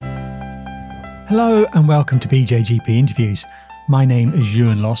Hello and welcome to BJGP Interviews. My name is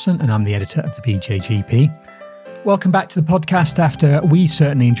Ewan Lawson and I'm the editor of the BJGP. Welcome back to the podcast after we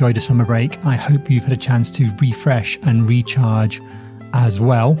certainly enjoyed a summer break. I hope you've had a chance to refresh and recharge as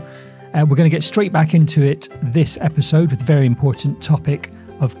well. We're going to get straight back into it this episode with a very important topic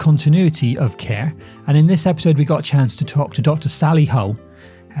of continuity of care. And in this episode, we got a chance to talk to Dr. Sally Hull,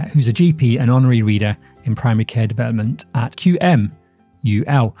 who's a GP and honorary reader in primary care development at QMUL.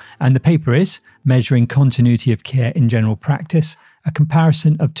 And the paper is Measuring Continuity of Care in General Practice, a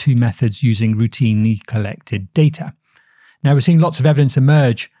comparison of two methods using routinely collected data. Now, we're seeing lots of evidence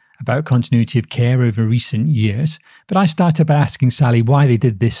emerge about continuity of care over recent years, but I started by asking Sally why they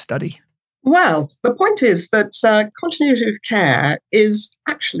did this study. Well, the point is that continuity of care is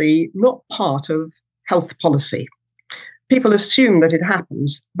actually not part of health policy. People assume that it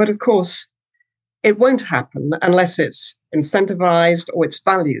happens, but of course, it won't happen unless it's incentivized or it's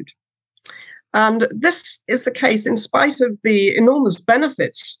valued. And this is the case in spite of the enormous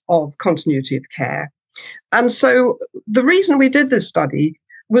benefits of continuity of care. And so the reason we did this study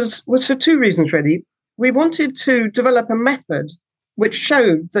was for two reasons, really. We wanted to develop a method which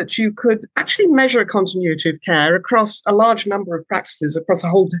showed that you could actually measure continuity of care across a large number of practices across a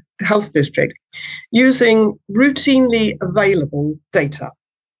whole health district using routinely available data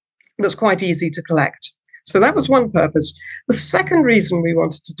that's quite easy to collect. So that was one purpose. The second reason we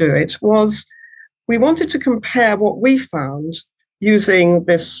wanted to do it was we wanted to compare what we found using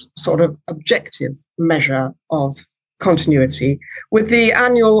this sort of objective measure of continuity with the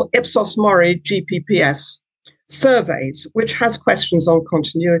annual Ipsos Mori GPPS surveys, which has questions on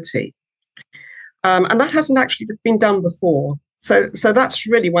continuity. And that hasn't actually been done before. So that's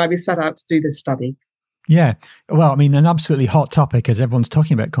really why we set out to do this study. Yeah, well, I mean, an absolutely hot topic as everyone's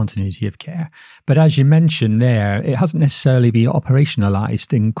talking about continuity of care. But as you mentioned there, it hasn't necessarily been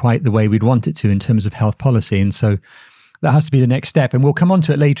operationalized in quite the way we'd want it to in terms of health policy. And so that has to be the next step. And we'll come on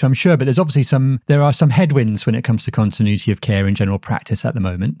to it later, I'm sure. But there's obviously there are some headwinds when it comes to continuity of care in general practice at the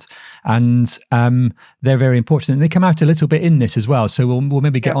moment. And they're very important. And they come out a little bit in this as well. So we'll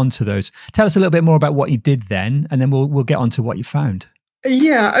maybe get onto those. Tell us a little bit more about what you did then, and then we'll get on to what you found.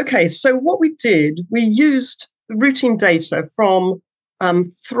 Yeah, okay. So what we did, we used routine data from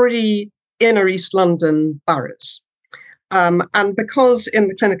 3 inner East London boroughs. And because in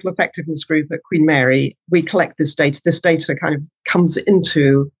the clinical effectiveness group at Queen Mary, we collect this data kind of comes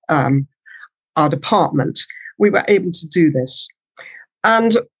into our department, we were able to do this.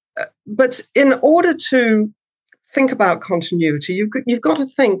 But in order to think about continuity, you've got to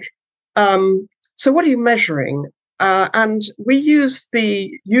think, so what are you measuring? And we use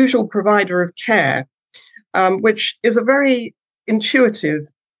the usual provider of care, which is a very intuitive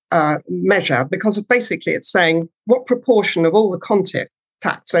measure because basically it's saying what proportion of all the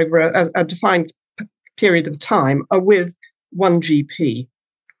contacts over a defined period of time are with one GP.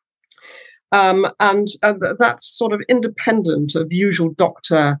 And that's sort of independent of usual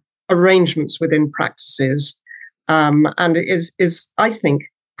doctor arrangements within practices. And it is, I think,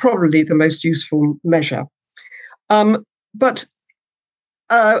 probably the most useful measure. But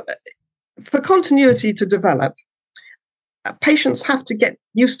for continuity to develop, patients have to get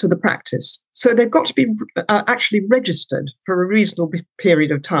used to the practice. So they've got to be actually registered for a reasonable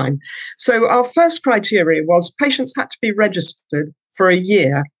period of time. So our first criteria was patients had to be registered for a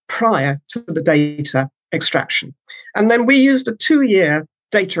year prior to the data extraction. And then we used a 2-year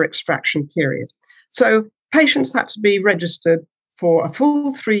data extraction period. So patients had to be registered for a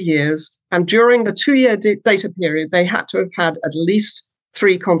full 3 years. And during the 2-year data period, they had to have had at least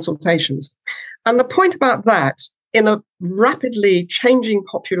 3 consultations. And the point about that, in a rapidly changing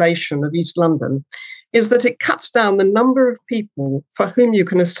population of East London, is that it cuts down the number of people for whom you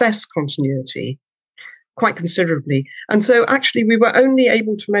can assess continuity quite considerably. And so actually, we were only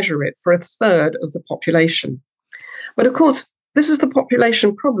able to measure it for a third of the population. But of course, this is the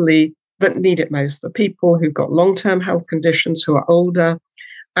population probably that need it most, the people who've got long-term health conditions, who are older,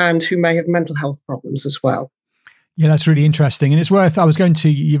 and who may have mental health problems as well. Yeah, that's really interesting. And it's worth,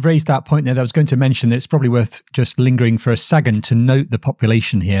 you've raised that point there that I was going to mention that it's probably worth just lingering for a second to note the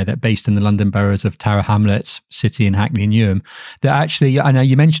population here that based in the London boroughs of Tower Hamlets, City and Hackney and Newham, that actually, I know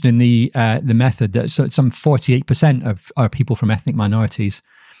you mentioned in the method that some 48% are people from ethnic minorities,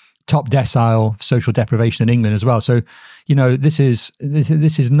 top decile social deprivation in England as well. So, this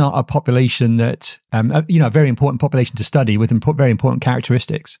is not a population that, a very important population to study with very important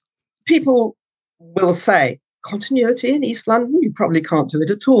characteristics. People will say, continuity in East London, you probably can't do it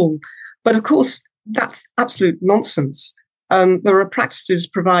at all. But of course, that's absolute nonsense. There are practices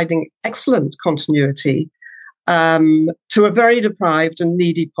providing excellent continuity to a very deprived and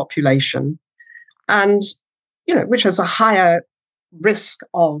needy population. and which has a higher risk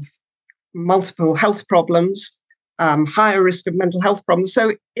of multiple health problems, higher risk of mental health problems.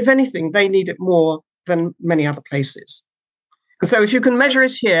 So if anything, they need it more than many other places. So if you can measure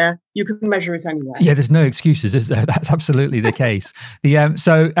it here, you can measure it anywhere. Yeah, there's no excuses, is there? That's absolutely the case.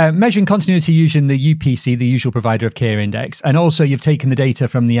 So measuring continuity using the UPC, the Usual Provider of Care Index, and also you've taken the data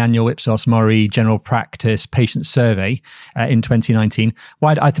from the annual Ipsos Mori General Practice Patient Survey in 2019.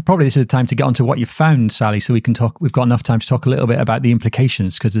 Probably this is the time to get onto what you found, Sally, so we can talk. We've got enough time to talk a little bit about the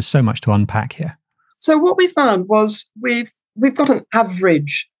implications, because there's so much to unpack here. So what we found was we've got an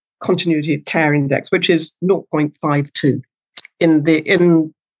average continuity of care index, which is 0.52.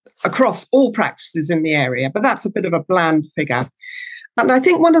 Across all practices in the area, but that's a bit of a bland figure. And I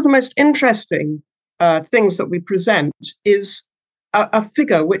think one of the most interesting things that we present is a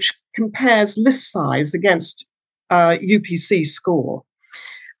figure which compares list size against UPC score.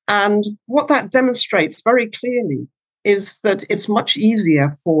 And what that demonstrates very clearly is that it's much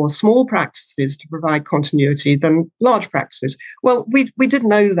easier for small practices to provide continuity than large practices. Well, we did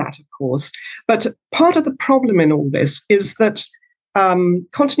know that, of course, but part of the problem in all this is that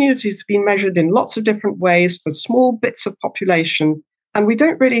continuity has been measured in lots of different ways for small bits of population, and we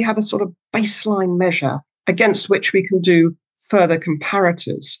don't really have a sort of baseline measure against which we can do further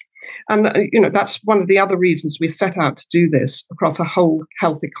comparators. And, that's one of the other reasons we set out to do this across a whole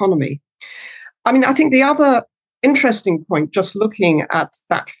health economy. I mean, I think the other interesting point, just looking at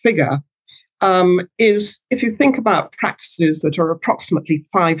that figure, is if you think about practices that are approximately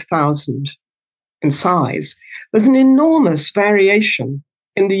 5,000 in size, there's an enormous variation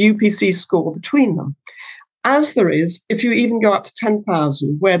in the UPC score between them, as there is if you even go up to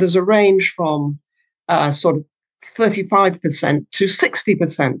 10,000, where there's a range from sort of 35% to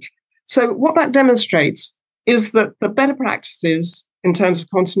 60%. So what that demonstrates is that the better practices in terms of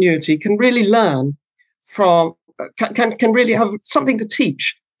continuity can really learn from, can really have something to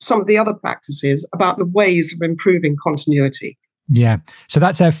teach some of the other practices about the ways of improving continuity. Yeah. So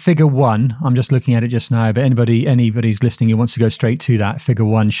that's our figure one. I'm just looking at it just now, but anybody's listening who wants to go straight to that, figure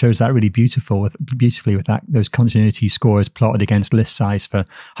one shows that really beautifully with those continuity scores plotted against list size for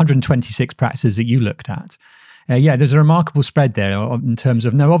 126 practices that you looked at. There's a remarkable spread there in terms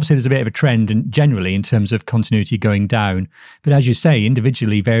of, now obviously there's a bit of a trend and generally in terms of continuity going down, but as you say,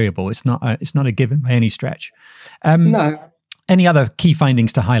 individually variable. It's not a given by any stretch. No. Any other key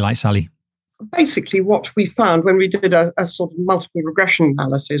findings to highlight, Sally? Basically, what we found when we did a sort of multiple regression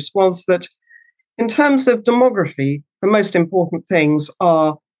analysis was that in terms of demography, the most important things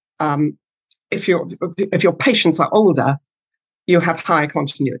are if your patients are older, you have higher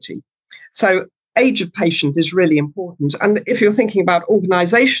continuity. So age of patient is really important. And if you're thinking about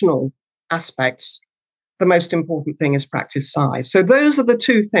organizational aspects, the most important thing is practice size. So those are the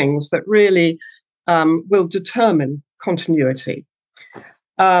two things that really will determine continuity.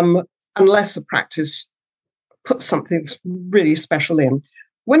 Unless a practice puts something really special in.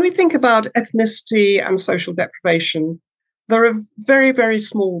 When we think about ethnicity and social deprivation, there are very, very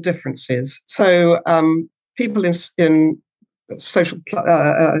small differences. So people in social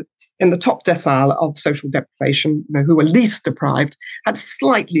in the top decile of social deprivation, who were least deprived, had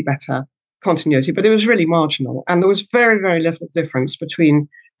slightly better continuity, but it was really marginal. And there was very, very little difference between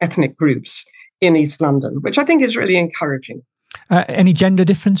ethnic groups in East London, which I think is really encouraging. Any gender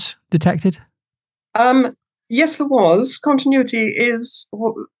difference detected? Yes, there was. Continuity is,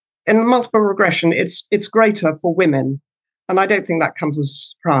 in multiple regression, it's greater for women. And I don't think that comes as a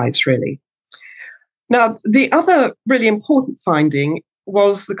surprise, really. Now, the other really important finding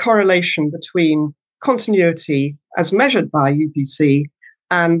was the correlation between continuity as measured by UPC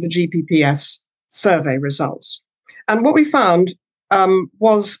and the GPPS survey results. And what we found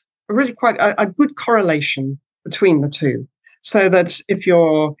was really quite a good correlation between the two. So that if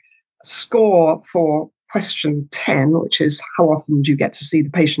your score for question 10, which is how often do you get to see the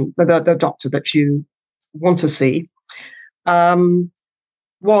patient, the doctor that you want to see,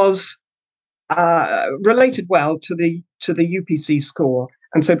 was related well to the UPC score.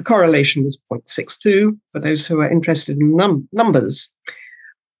 And so the correlation was 0.62 for those who are interested in numbers.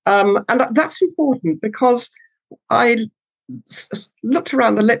 And that's important because I looked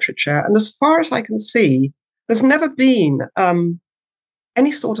around the literature, and as far as I can see, there's never been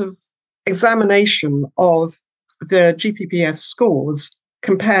any sort of examination of the GPPS scores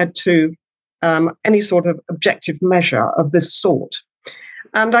compared to any sort of objective measure of this sort.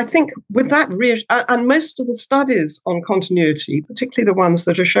 And I think with that, and most of the studies on continuity, particularly the ones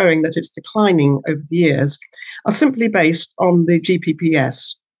that are showing that it's declining over the years, are simply based on the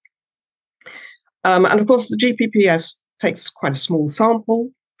GPPS. And of course, the GPPS takes quite a small sample.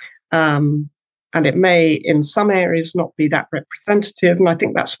 And it may, in some areas, not be that representative. And I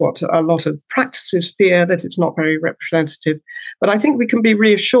think that's what a lot of practices fear, that it's not very representative. But I think we can be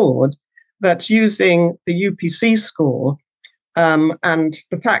reassured that using the UPC score and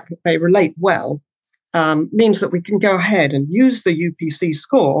the fact that they relate well means that we can go ahead and use the UPC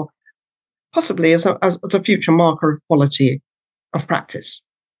score possibly as a future marker of quality of practice.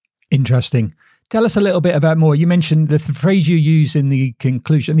 Interesting. Tell us a little bit about more. You mentioned the phrase you use in the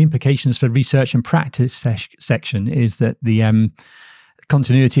conclusion, the implications for research and practice section is that the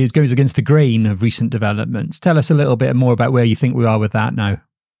continuity goes against the grain of recent developments. Tell us a little bit more about where you think we are with that now.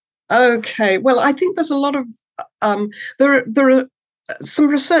 Okay. Well, I think there's a lot of, there are some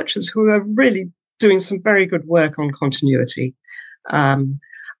researchers who are really doing some very good work on continuity.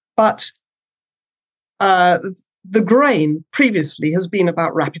 But the grain previously has been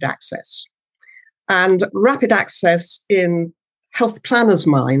about rapid access. And rapid access in health planners'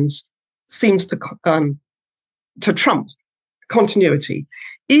 minds seems to trump continuity,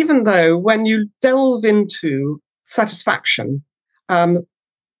 even though when you delve into satisfaction,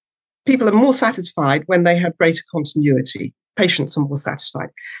 people are more satisfied when they have greater continuity. Patients are more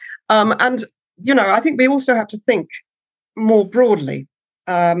satisfied. And, I think we also have to think more broadly.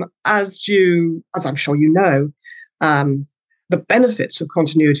 As I'm sure you know, the benefits of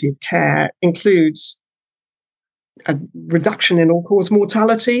continuity of care includes a reduction in all-cause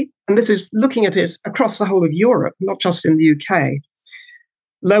mortality, and this is looking at it across the whole of Europe, not just in the UK.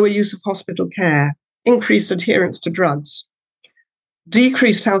 Lower use of hospital care, increased adherence to drugs,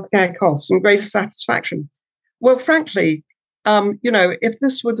 decreased healthcare costs, and greater satisfaction. Well, frankly, if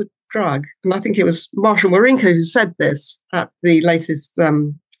this was a drug, and I think it was Marshall Warinka who said this at the latest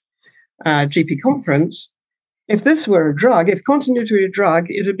GP conference, if this were a drug, if continuity were a drug,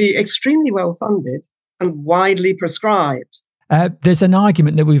 it would be extremely well funded and widely prescribed. There's an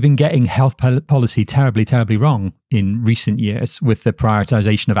argument that we've been getting health policy terribly, terribly wrong in recent years with the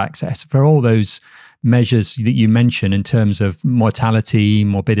prioritization of access. For all those measures that you mentioned in terms of mortality,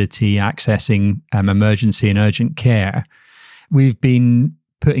 morbidity, accessing emergency and urgent care, we've been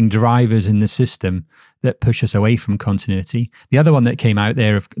putting drivers in the system that push us away from continuity. The other one that came out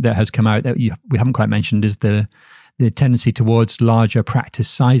there, that has come out that we haven't quite mentioned, is the tendency towards larger practice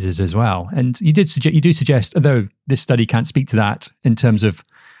sizes as well. And you do suggest, although this study can't speak to that in terms of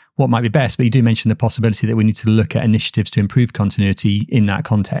what might be best, but you do mention the possibility that we need to look at initiatives to improve continuity in that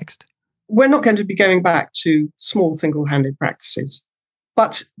context. We're not going to be going back to small single-handed practices,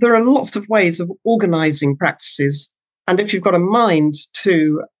 but there are lots of ways of organizing practices. And if you've got a mind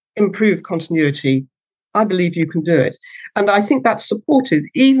to improve continuity, I believe you can do it. And I think that's supported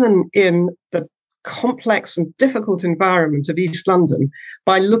even in the complex and difficult environment of East London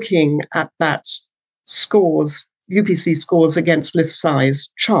by looking at that UPC scores against list size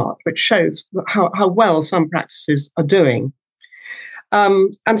chart, which shows how well some practices are doing.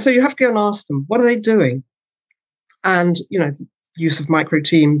 And so you have to go and ask them, what are they doing? And, the use of micro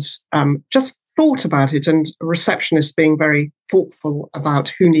teams, just thought about it, and a receptionist being very thoughtful about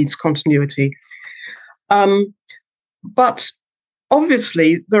who needs continuity. But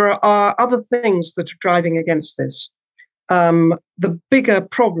obviously, there are other things that are driving against this. The bigger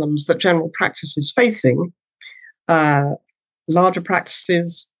problems that general practice is facing, larger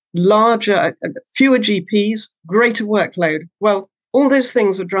practices, fewer GPs, greater workload. Well, all those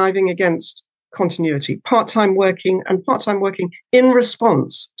things are driving against continuity, part-time working in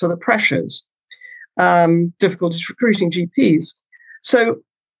response to the pressures, difficulties recruiting GPs. So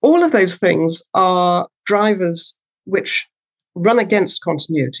all of those things are drivers which run against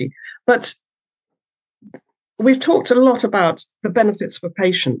continuity. But we've talked a lot about the benefits for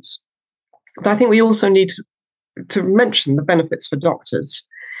patients. But I think we also need to mention the benefits for doctors.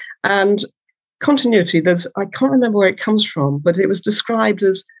 And continuity, I can't remember where it comes from, but it was described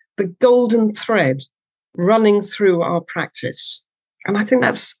as the golden thread running through our practice. And I think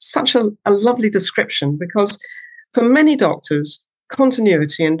that's such a lovely description, because for many doctors,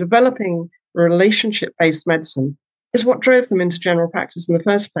 continuity and developing relationship-based medicine is what drove them into general practice in the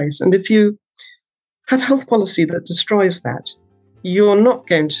first place. And if you have health policy that destroys that, you're not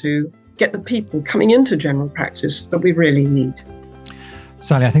going to get the people coming into general practice that we really need.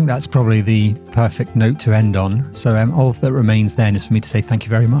 Sally, I think that's probably the perfect note to end on. So all that remains then is for me to say thank you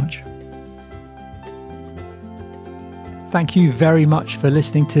very much. Thank you very much for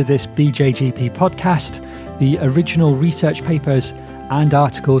listening to this BJGP podcast. The original research papers and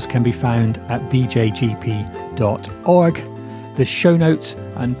articles can be found at bjgp.org. The show notes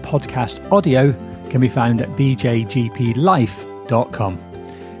and podcast audio can be found at bjgplife.com.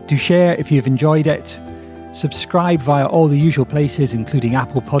 Do share if you've enjoyed it. Subscribe via all the usual places, including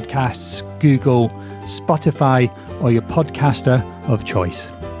Apple Podcasts, Google, Spotify, or your podcaster of choice.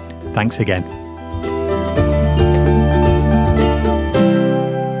 Thanks again.